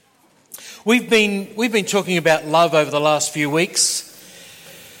We've been talking about love over the last few weeks,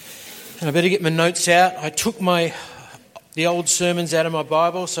 and I better get my notes out. I took the old sermons out of my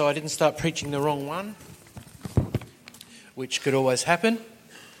Bible so I didn't start preaching the wrong one, which could always happen.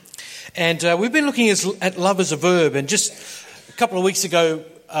 And we've been looking at love as a verb, and just a couple of weeks ago,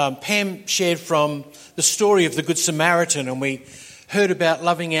 Pam shared from the story of the Good Samaritan, and we heard about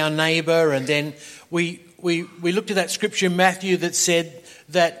loving our neighbour, and then we looked at that scripture in Matthew that said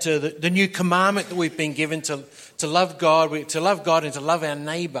that the new commandment that we've been given to love God, and to love our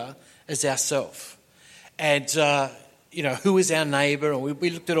neighbour as ourselves. And, who is our neighbour? And we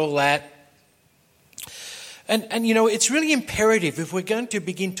looked at all that. And it's really imperative if we're going to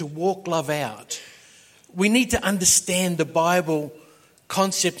begin to walk love out, we need to understand the Bible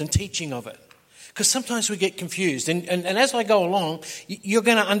concept and teaching of it. Because sometimes we get confused. And as I go along, you're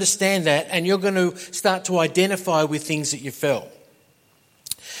going to understand that, and you're going to start to identify with things that you felt.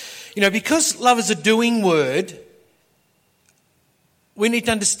 Because love is a doing word, we need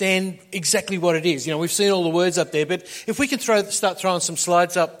to understand exactly what it is. We've seen all the words up there, but if we can start throwing some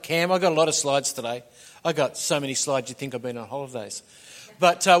slides up, Cam. I've got a lot of slides today. I got so many slides you'd think I've been on holidays.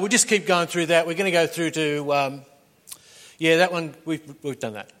 But we'll just keep going through that. We're going to go through to, that one, we've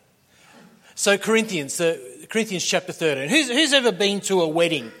done that. So Corinthians chapter 13. Who's ever been to a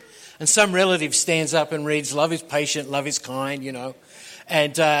wedding and some relative stands up and reads, love is patient, love is kind,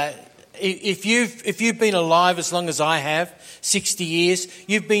 And if you've been alive as long as I have, 60 years,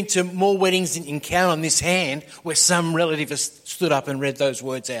 you've been to more weddings than you can count on this hand where some relative has stood up and read those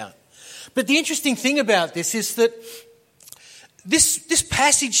words out. But the interesting thing about this is that this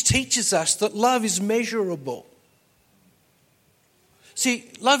passage teaches us that love is measurable. See,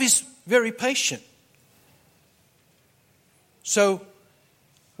 love is very patient. So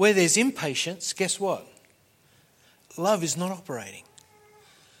where there's impatience, guess what? Love is not operating.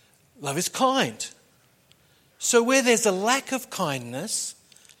 Love is kind. So where there's a lack of kindness,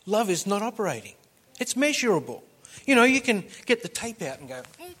 love is not operating. It's measurable. You can get the tape out and go,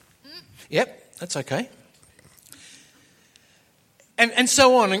 yep, that's okay. And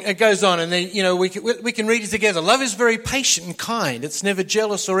so on, and it goes on, and then, we can read it together. Love is very patient and kind. It's never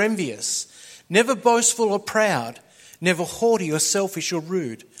jealous or envious, never boastful or proud, never haughty or selfish or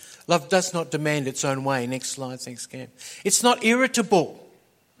rude. Love does not demand its own way. Next slide, thanks, Cam. It's not irritable.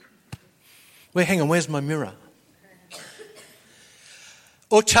 Hang on, where's my mirror?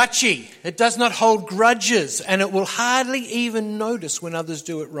 Or touchy. It does not hold grudges, and it will hardly even notice when others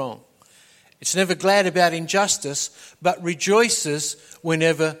do it wrong. It's never glad about injustice, but rejoices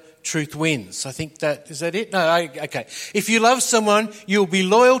whenever truth wins. I think is that it? No, okay. If you love someone, you'll be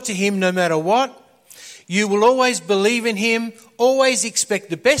loyal to him no matter what. You will always believe in him, always expect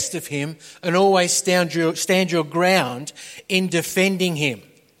the best of him, and always stand your ground in defending him.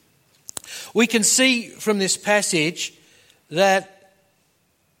 We can see from this passage that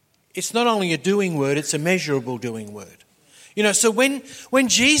it's not only a doing word, it's a measurable doing word. So when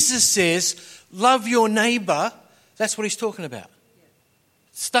Jesus says, love your neighbour, that's what he's talking about.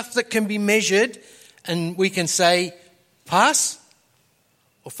 Stuff that can be measured, and we can say, pass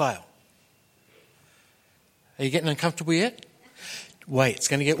or fail. Are you getting uncomfortable yet? Wait, it's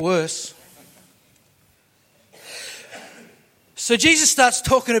going to get worse. So Jesus starts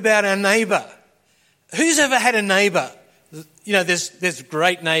talking about our neighbour. Who's ever had a neighbour? There's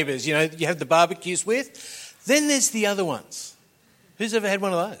great neighbours, you have the barbecues with. Then there's the other ones. Who's ever had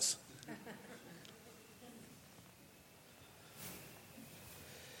one of those?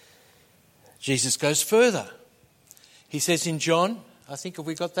 Jesus goes further. He says in John, I think, have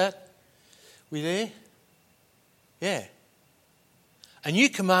we got that? We there? Yeah. A new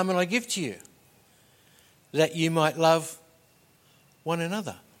commandment I give to you, that you might love one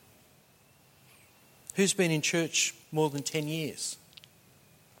another. Who's been in church more than 10 years?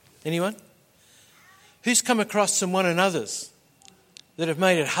 Anyone? Who's come across some one another's that have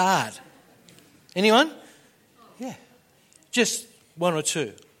made it hard? Anyone? Yeah. Just one or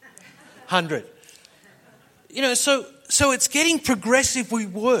two. 100. So it's getting progressively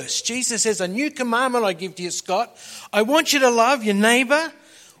worse. Jesus says, a new commandment I give to you, Scott. I want you to love your neighbour,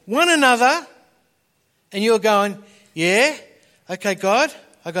 one another. And you're going, yeah, okay, God,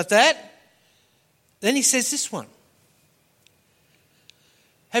 I got that. Then he says this one.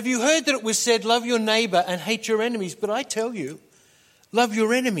 Have you heard that it was said, love your neighbour and hate your enemies? But I tell you, love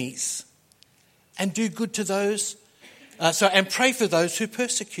your enemies and do good to those, and pray for those who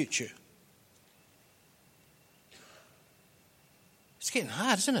persecute you. It's getting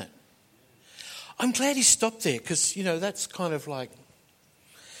hard, isn't it? I'm glad he stopped there because, that's kind of like,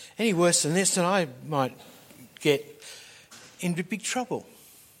 any worse than this and I might get into big trouble.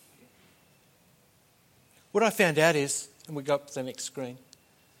 What I found out is, and we go up to the next screen,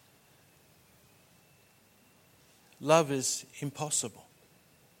 love is impossible.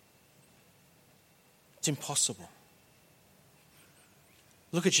 It's impossible.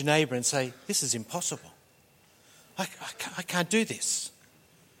 Look at your neighbour and say, this is impossible. I can't do this.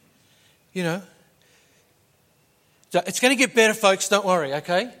 You know. So it's going to get better, folks, don't worry,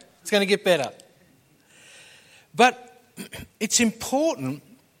 okay? It's going to get better. But it's important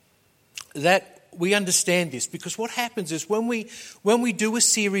that we understand this, because what happens is when we do a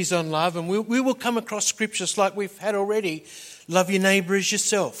series on love, and we will come across scriptures like we've had already, love your neighbour as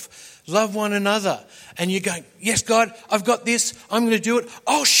yourself, love one another, and you're going, yes, God, I've got this, I'm going to do it,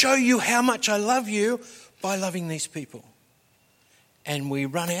 I'll show you how much I love you by loving these people. And we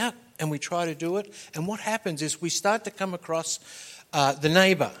run out and we try to do it, and what happens is we start to come across the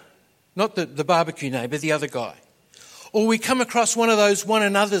neighbour, not the barbecue neighbour, the other guy. Or we come across one of those one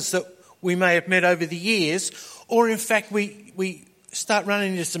another's that we may have met over the years, or in fact we start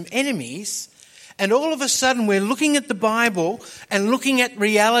running into some enemies, and all of a sudden we're looking at the Bible and looking at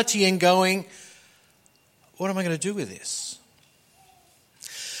reality and going, what am I going to do with this?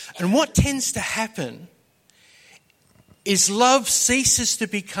 And what tends to happen is love ceases to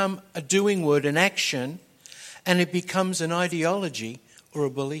become a doing word, an action, and it becomes an ideology or a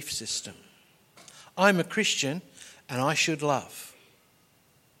belief system. I'm a Christian and I should love.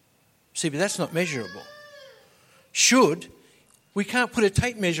 See, but that's not measurable. Should, we can't put a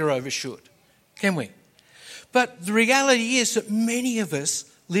tape measure over should, can we? But the reality is that many of us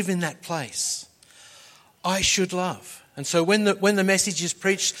live in that place. I should love. And so when the message is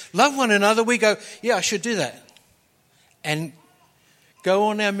preached, love one another, we go, yeah, I should do that. And go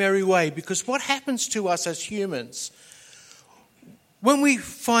on our merry way. Because what happens to us as humans, when we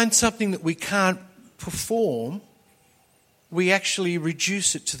find something that we can't perform, we actually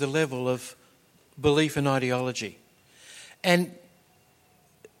reduce it to the level of belief and ideology. And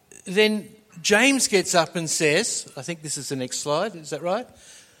then James gets up and says, I think this is the next slide, is that right?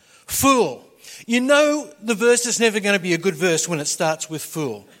 Fool. You know the verse is never going to be a good verse when it starts with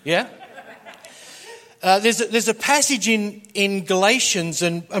fool, yeah? There's a passage in Galatians,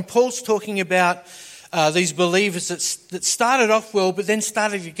 and Paul's talking about these believers that started off well, but then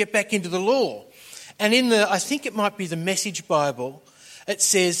started to get back into the law. And I think it might be the Message Bible, it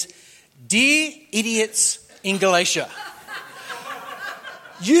says, "Dear idiots in Galatia."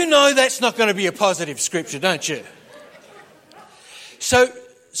 You know that's not going to be a positive scripture, don't you? So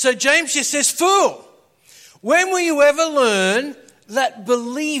James just says, fool, when will you ever learn that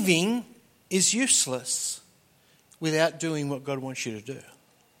believing is useless without doing what God wants you to do?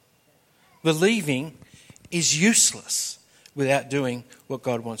 Believing is useless without doing what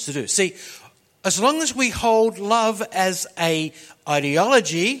God wants to do. See, as long as we hold love as an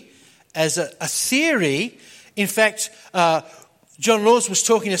ideology, as a theory, in fact, John Laws was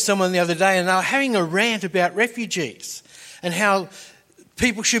talking to someone the other day and they were having a rant about refugees and how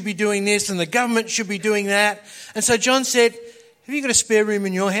people should be doing this and the government should be doing that. And so John said, have you got a spare room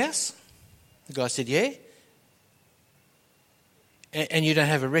in your house? The guy said, yeah. And you don't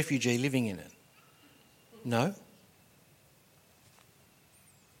have a refugee living in it? No.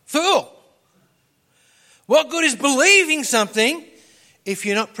 Fool! What good is believing something if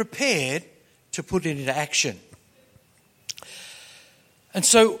you're not prepared to put it into action? And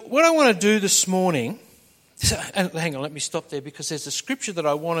so what I want to do this morning, and hang on, let me stop there because there's a scripture that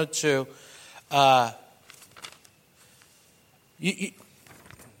I wanted to...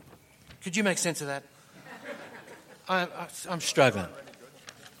 could you make sense of that? I'm struggling.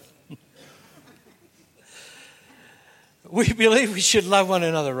 We believe we should love one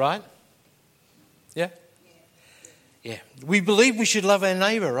another, right? Yeah? Yeah. We believe we should love our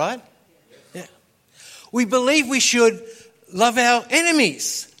neighbour, right? Yeah. We believe we should love our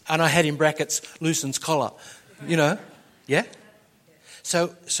enemies. And I had in brackets, Lucen's collar, you know. Yeah?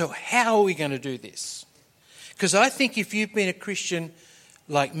 So how are we going to do this? Because I think if you've been a Christian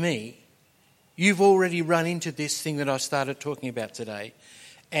like me, you've already run into this thing that I started talking about today.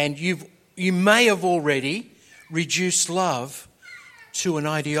 And you may have already reduced love to an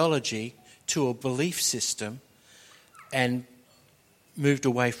ideology, to a belief system, and moved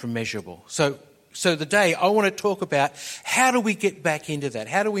away from measurable. So today I want to talk about how do we get back into that?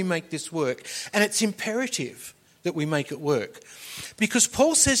 How do we make this work? And it's imperative that we make it work. Because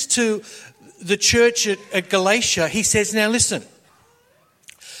Paul says to the church at Galatia, he says, now listen,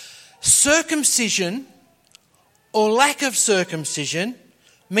 circumcision or lack of circumcision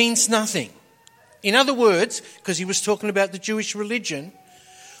means nothing. In other words, because he was talking about the Jewish religion,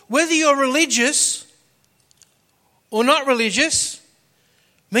 whether you're religious or not religious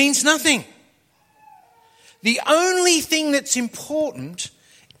means nothing. the only thing that's important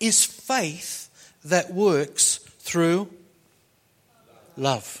is faith that works through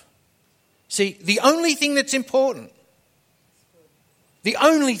love. See, the only thing that's important, the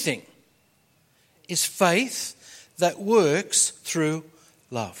only thing, is faith that works through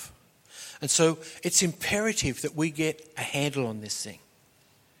love. And so it's imperative that we get a handle on this thing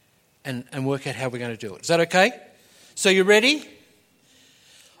and work out how we're going to do it. Is that okay? So you ready?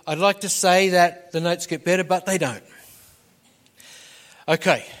 I'd like to say that the notes get better, but they don't.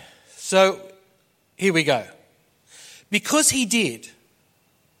 Okay, so here we go. Because he did,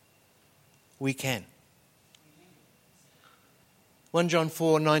 we can. 1 John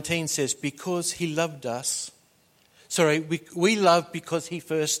 4:19 says, because he loved us. We love because he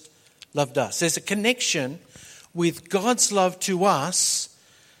first loved us. There's a connection with God's love to us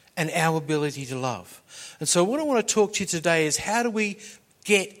and our ability to love. And so what I want to talk to you today is how do we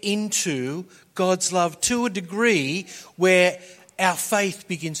get into God's love to a degree where our faith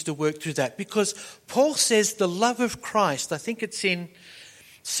begins to work through that. Because Paul says the love of Christ, I think it's in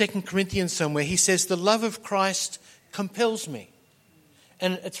 2 Corinthians somewhere, he says the love of Christ compels me.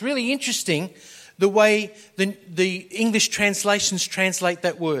 And it's really interesting the way the English translations translate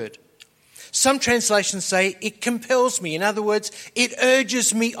that word. Some translations say it compels me. In other words, it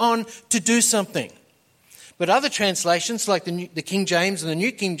urges me on to do something. But other translations, like the King James and the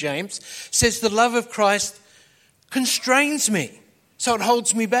New King James, says the love of Christ constrains me, so it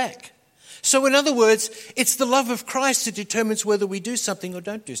holds me back. So in other words, it's the love of Christ that determines whether we do something or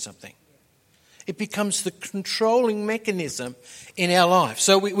don't do something. It becomes the controlling mechanism in our life.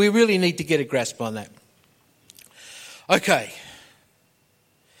 So we really need to get a grasp on that. Okay.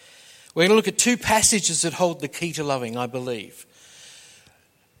 We're going to look at two passages that hold the key to loving, I believe.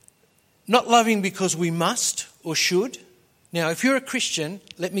 Not loving because we must or should. Now, if you're a Christian,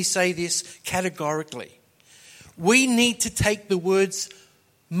 let me say this categorically. We need to take the words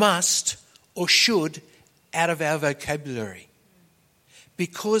must or should out of our vocabulary.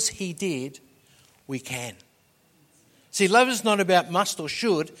 Because he did, we can. See, love is not about must or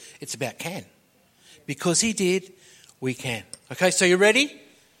should, it's about can. Because he did, we can. Okay, so you ready?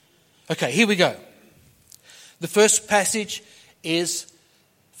 Okay, here we go. The first passage is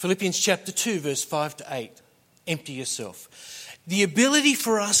Philippians chapter 2, verse 5 to 8. Empty yourself. The ability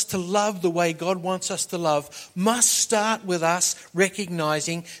for us to love the way God wants us to love must start with us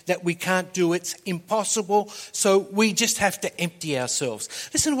recognizing that we can't do it. It's impossible, so we just have to empty ourselves.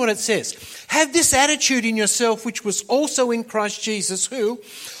 Listen to what it says. Have this attitude in yourself which was also in Christ Jesus, who,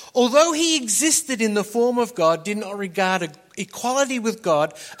 although he existed in the form of God, did not regard equality with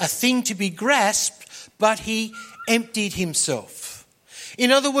God a thing to be grasped, but he emptied himself.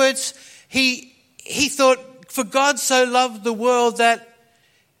 In other words, he thought, for God so loved the world that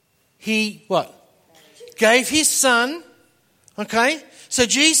he, what? Gave his son. Okay? So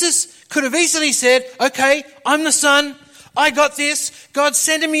Jesus could have easily said, okay, I'm the son. I got this. God's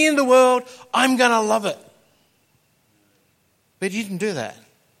sending me in the world. I'm going to love it. But he didn't do that.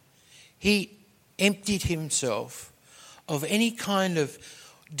 He emptied himself of any kind of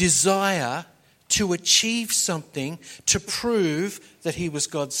desire to achieve something to prove that he was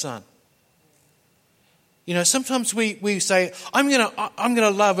God's son. You know, sometimes we say, I'm gonna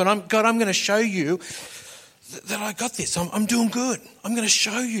love, and God, I'm going to show you that I got this. I'm doing good. I'm going to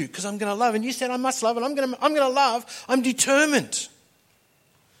show you because I'm going to love. And you said I must love, and I'm going to love. I'm determined.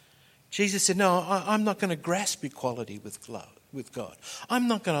 Jesus said, no, I'm not going to grasp equality with God. I'm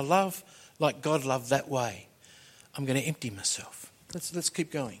not going to love like God loved that way. I'm going to empty myself. Let's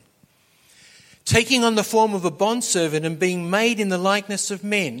keep going. Taking on the form of a bondservant and being made in the likeness of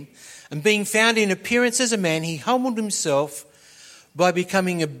men, and being found in appearance as a man, he humbled himself by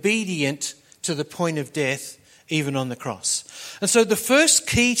becoming obedient to the point of death, even on the cross. And so the first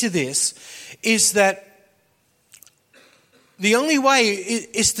key to this is that the only way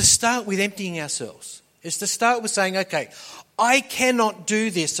is to start with emptying ourselves. Is to start with saying, okay, I cannot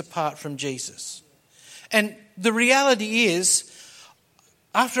do this apart from Jesus. And the reality is,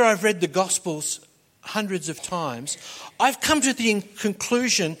 after I've read the Gospels hundreds of times, I've come to the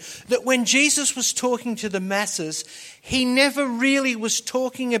conclusion that when Jesus was talking to the masses, he never really was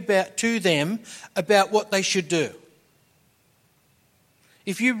talking to them about what they should do.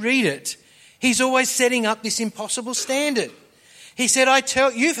 If you read it, he's always setting up this impossible standard. He said,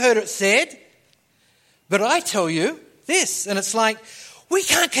 you've heard it said, but I tell you this. And it's like, we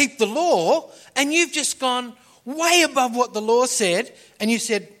can't keep the law, and you've just gone way above what the law said, and you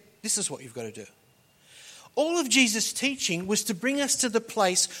said, this is what you've got to do. All of Jesus' teaching was to bring us to the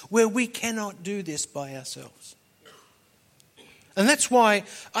place where we cannot do this by ourselves. And that's why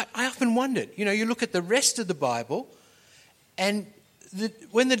I often wondered, you look at the rest of the Bible, and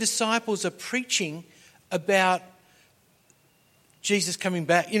when the disciples are preaching about Jesus coming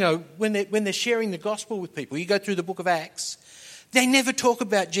back, when they're sharing the gospel with people, you go through the book of Acts, they never talk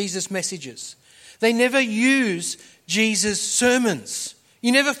about Jesus' messages. They never use Jesus' sermons.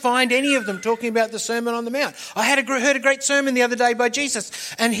 You never find any of them talking about the Sermon on the Mount. I heard a great sermon the other day by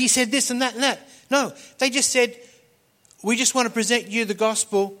Jesus, and he said this and that and that. No, they just said, we just want to present you the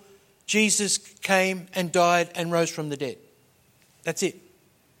gospel. Jesus came and died and rose from the dead. That's it.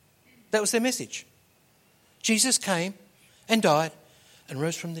 That was their message. Jesus came and died and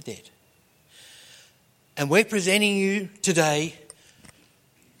rose from the dead. And we're presenting you today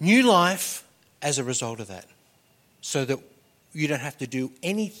new life as a result of that, so that you don't have to do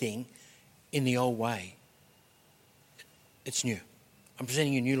anything in the old way. It's new. I'm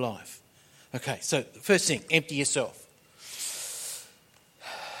presenting you new life. Okay, so the first thing, empty yourself.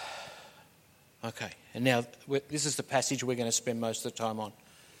 Okay, and now this is the passage we're going to spend most of the time on,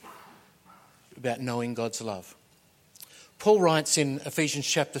 about knowing God's love. Paul writes in Ephesians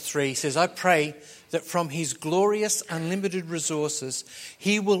chapter 3, he says, I pray that from his glorious unlimited resources,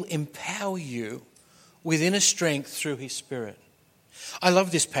 he will empower you with inner strength through his Spirit. I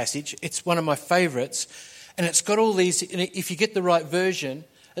love this passage. It's one of my favourites. And it's got all these, if you get the right version,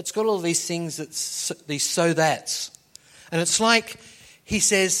 it's got all these things, these so that's. And it's like he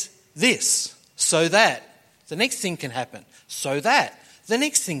says this, so that the next thing can happen. So that the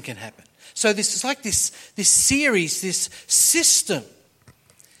next thing can happen. So this is like this series, this system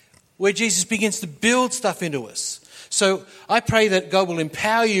where Jesus begins to build stuff into us. So I pray that God will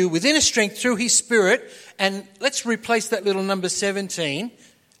empower you with inner strength through his Spirit. And let's replace that little number 17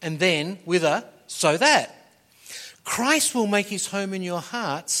 and then with a so that. Christ will make his home in your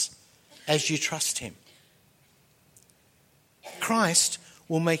hearts as you trust him. Christ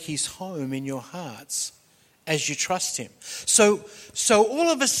will make his home in your hearts as you trust him. So all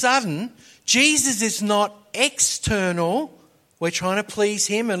of a sudden, Jesus is not external. We're trying to please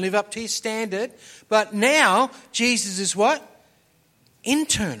him and live up to his standard. But now, Jesus is what?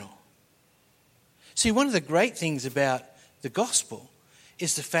 Internal. See, one of the great things about the gospel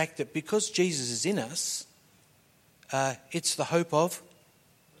is the fact that because Jesus is in us, it's the hope of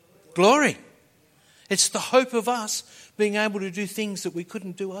glory. It's the hope of us being able to do things that we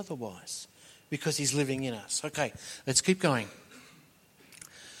couldn't do otherwise because he's living in us. Okay, let's keep going.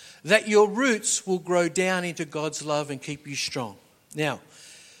 That your roots will grow down into God's love and keep you strong. Now,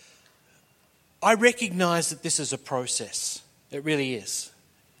 I recognise that this is a process. It really is.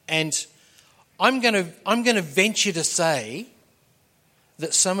 And I'm going to venture to say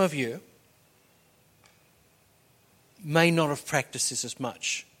that some of you may not have practiced this as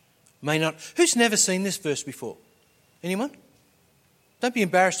much. May not. Who's never seen this verse before? Anyone? Don't be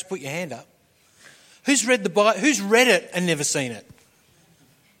embarrassed to put your hand up. Who's read the Bible? Who's read it and never seen it?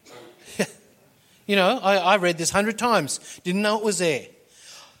 I read this 100 times. Didn't know it was there.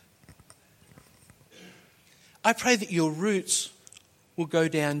 I pray that your roots will go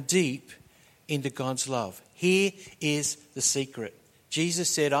down deep into God's love. Here is the secret. Jesus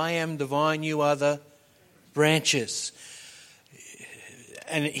said, I am the vine, you are the branches.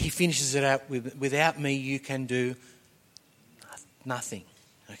 And he finishes it out with, without me you can do nothing.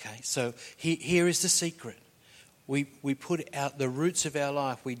 Okay, so here is the secret. We put out the roots of our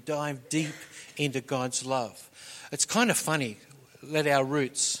life. We dive deep into God's love. It's kind of funny. Let our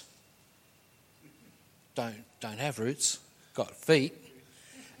roots don't have roots. Got feet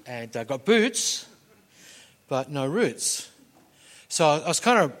and got boots, but no roots. So I was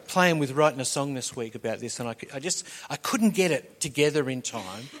kind of playing with writing a song this week about this, and I couldn't get it together in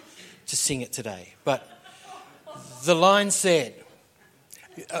time to sing it today. But the line said,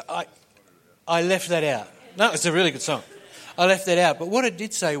 I left that out. No, it's a really good song. I left that out. But what it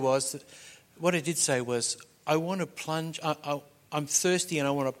did say was, I want to plunge. I'm thirsty, and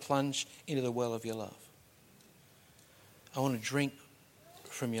I want to plunge into the well of your love. I want to drink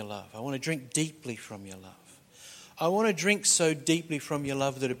from your love. I want to drink deeply from your love. I want to drink so deeply from your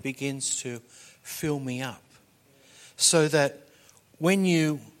love that it begins to fill me up. So that when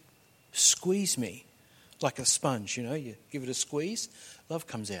you squeeze me like a sponge, you give it a squeeze, love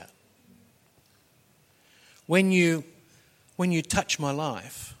comes out. When you touch my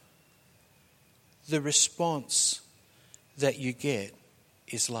life, the response that you get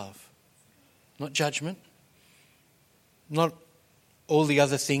is love. Not judgment. Not all the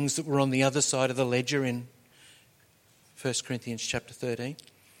other things that were on the other side of the ledger in 1 Corinthians chapter 13.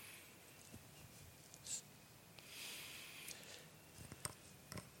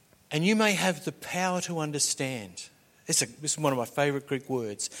 And you may have the power to understand This is one of my favourite Greek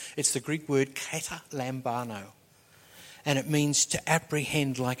words. It's the Greek word katalambano. And it means to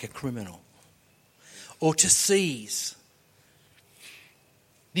apprehend like a criminal. Or to seize.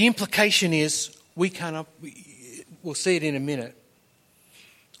 The implication is we'll see it in a minute.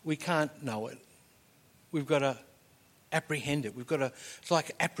 We can't know it. We've got to apprehend it. It's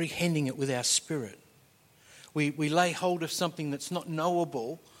like apprehending it with our spirit. We lay hold of something that's not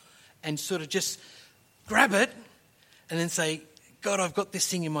knowable and sort of just grab it and then say, God, I've got this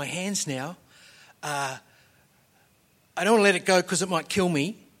thing in my hands now. I don't want to let it go because it might kill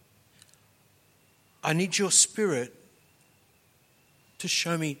me. I need your spirit to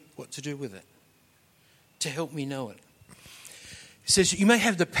show me what to do with it, to help me know it. It says you may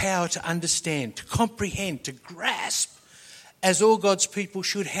have the power to understand, to comprehend, to grasp, as all God's people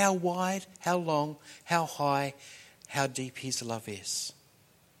should, how wide, how long, how high, how deep his love is.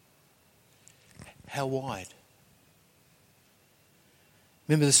 How wide?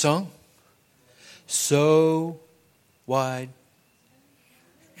 Remember the song? So wide,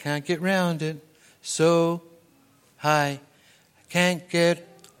 can't get round it. So high, can't get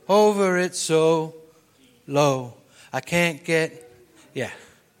over it. So low, I can't get... Yeah.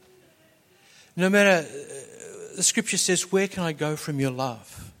 No matter... The scripture says, where can I go from your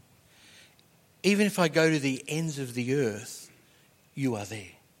love? Even if I go to the ends of the earth, you are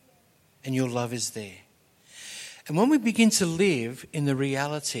there. And your love is there. And when we begin to live in the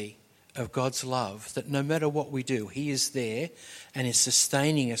reality of God's love, that no matter what we do, he is there and is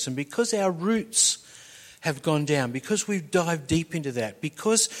sustaining us. And because our roots have gone down, because we've dived deep into that,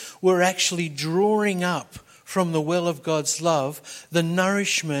 because we're actually drawing up from the well of God's love the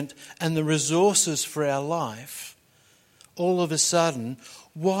nourishment and the resources for our life, all of a sudden,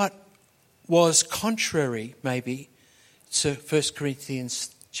 what was contrary maybe to 1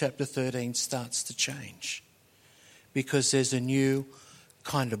 Corinthians chapter 13 starts to change. Because there's a new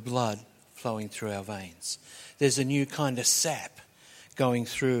kind of blood flowing through our veins. There's a new kind of sap going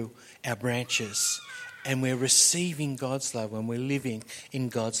through our branches. And we're receiving God's love and we're living in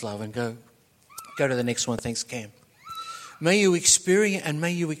God's love. And go to the next one. Thanks, Cam. May you experience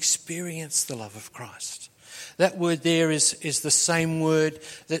the love of Christ. That word there is the same word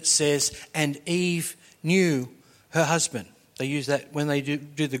that says, and Eve knew her husband. They use that when they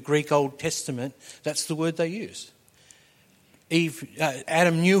do the Greek Old Testament. That's the word they use.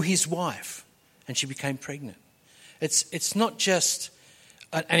 Adam knew his wife and she became pregnant. It's not just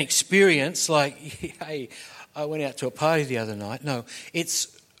an experience like, hey, I went out to a party the other night. No,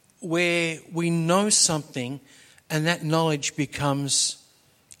 it's where we know something and that knowledge becomes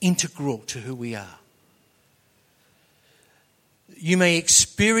integral to who we are. You may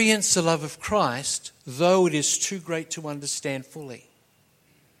experience the love of Christ, though it is too great to understand fully.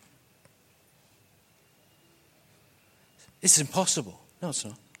 This is impossible. No, it's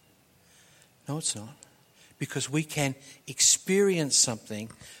not. No, it's not. Because we can experience something,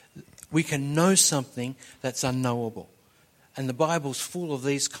 we can know something that's unknowable. And the Bible's full of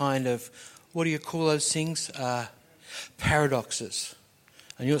these kind of, what do you call those things? Paradoxes.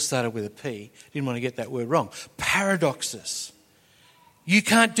 I knew it started with a P. Didn't want to get that word wrong. Paradoxes. You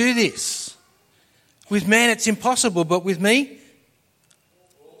can't do this. With man it's impossible, but with me,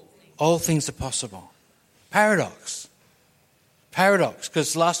 all things are possible. Paradox. Paradox,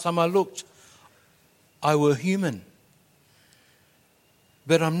 because last time I looked, I were human.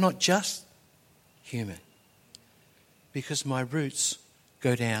 But I'm not just human, because my roots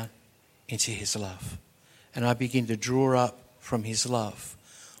go down into his love. And I begin to draw up from his love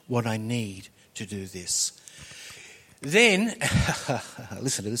what I need to do this. Then,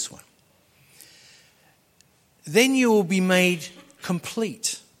 listen to this one. Then you will be made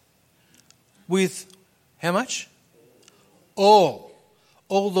complete with how much? All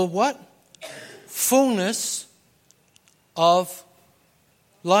the what? Fullness of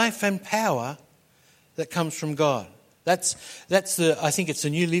life and power that comes from God. That's the, I think it's the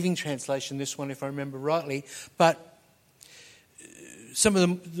New Living Translation, this one, if I remember rightly. But some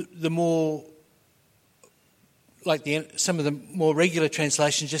of the more, some of the more regular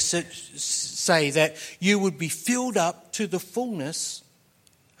translations just say that you would be filled up to the fullness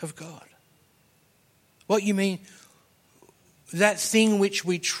of God. What you mean? That thing which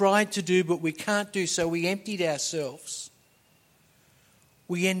we tried to do but we can't do, so we emptied ourselves,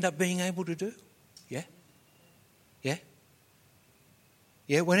 we end up being able to do. Yeah? Yeah?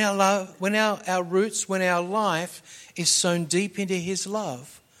 Yeah, when our roots, when our life is sown deep into his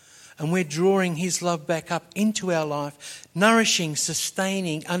love, and we're drawing his love back up into our life, nourishing,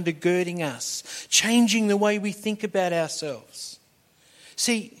 sustaining, undergirding us, changing the way we think about ourselves.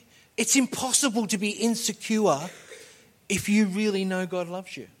 See, it's impossible to be insecure if you really know God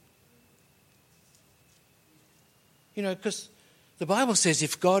loves you. You know, because the Bible says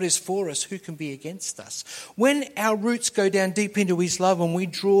if God is for us, who can be against us? When our roots go down deep into his love and we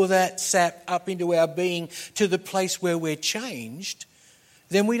draw that sap up into our being to the place where we're changed,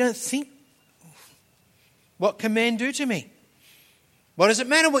 then we don't think, what can man do to me? What does it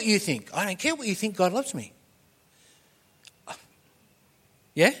matter what you think? I don't care what you think, God loves me.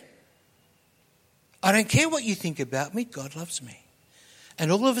 Yeah? I don't care what you think about me, God loves me.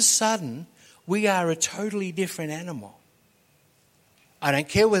 And all of a sudden, we are a totally different animal. I don't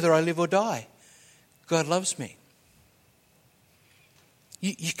care whether I live or die. God loves me.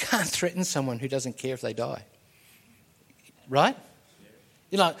 You can't threaten someone who doesn't care if they die. Right?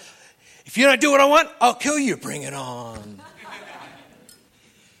 You're like, if you don't do what I want, I'll kill you. Bring it on.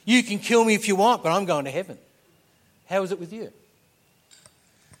 You can kill me if you want, but I'm going to heaven. How is it with you?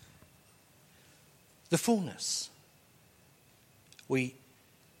 The fullness. We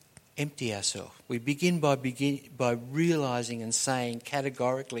empty ourselves. We begin by realising and saying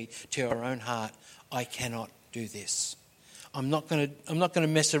categorically to our own heart, I cannot do this. I'm not going to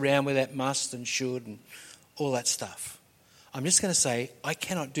mess around with that must and should and all that stuff. I'm just going to say, I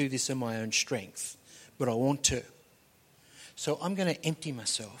cannot do this in my own strength, but I want to. So I'm going to empty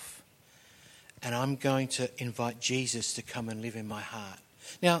myself and I'm going to invite Jesus to come and live in my heart.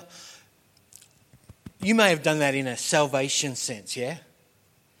 Now, you may have done that in a salvation sense, yeah?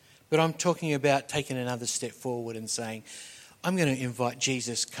 But I'm talking about taking another step forward and saying, I'm going to invite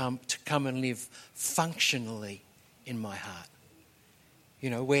Jesus to come and live functionally in my heart. You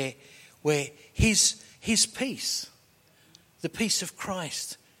know, where his peace, the peace of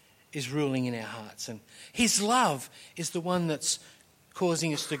Christ, is ruling in our hearts. And his love is the one that's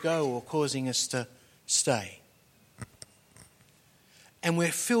causing us to go or causing us to stay. And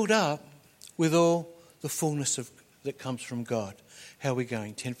we're filled up with all the fullness that comes from God. How are we going?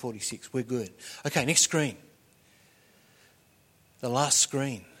 1046. We're good. Okay, next screen. The last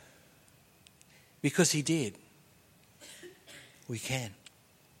screen. Because he did, we can.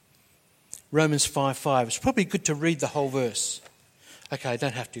 Romans 5:5. It's probably good to read the whole verse. Okay, I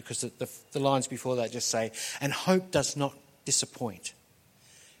don't have to because the lines before that just say, and hope does not disappoint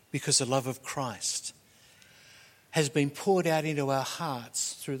because the love of Christ has been poured out into our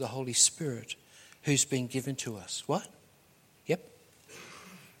hearts through the Holy Spirit who's been given to us. What?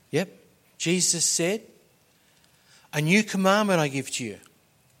 Yep. Jesus said, a new commandment I give to you.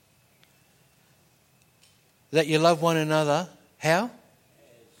 That you love one another. How?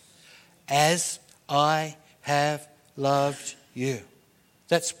 As I have loved you.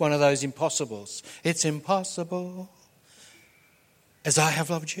 That's one of those impossibles. It's impossible. As I have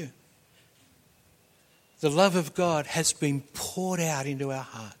loved you. The love of God has been poured out into our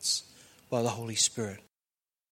hearts by the Holy Spirit.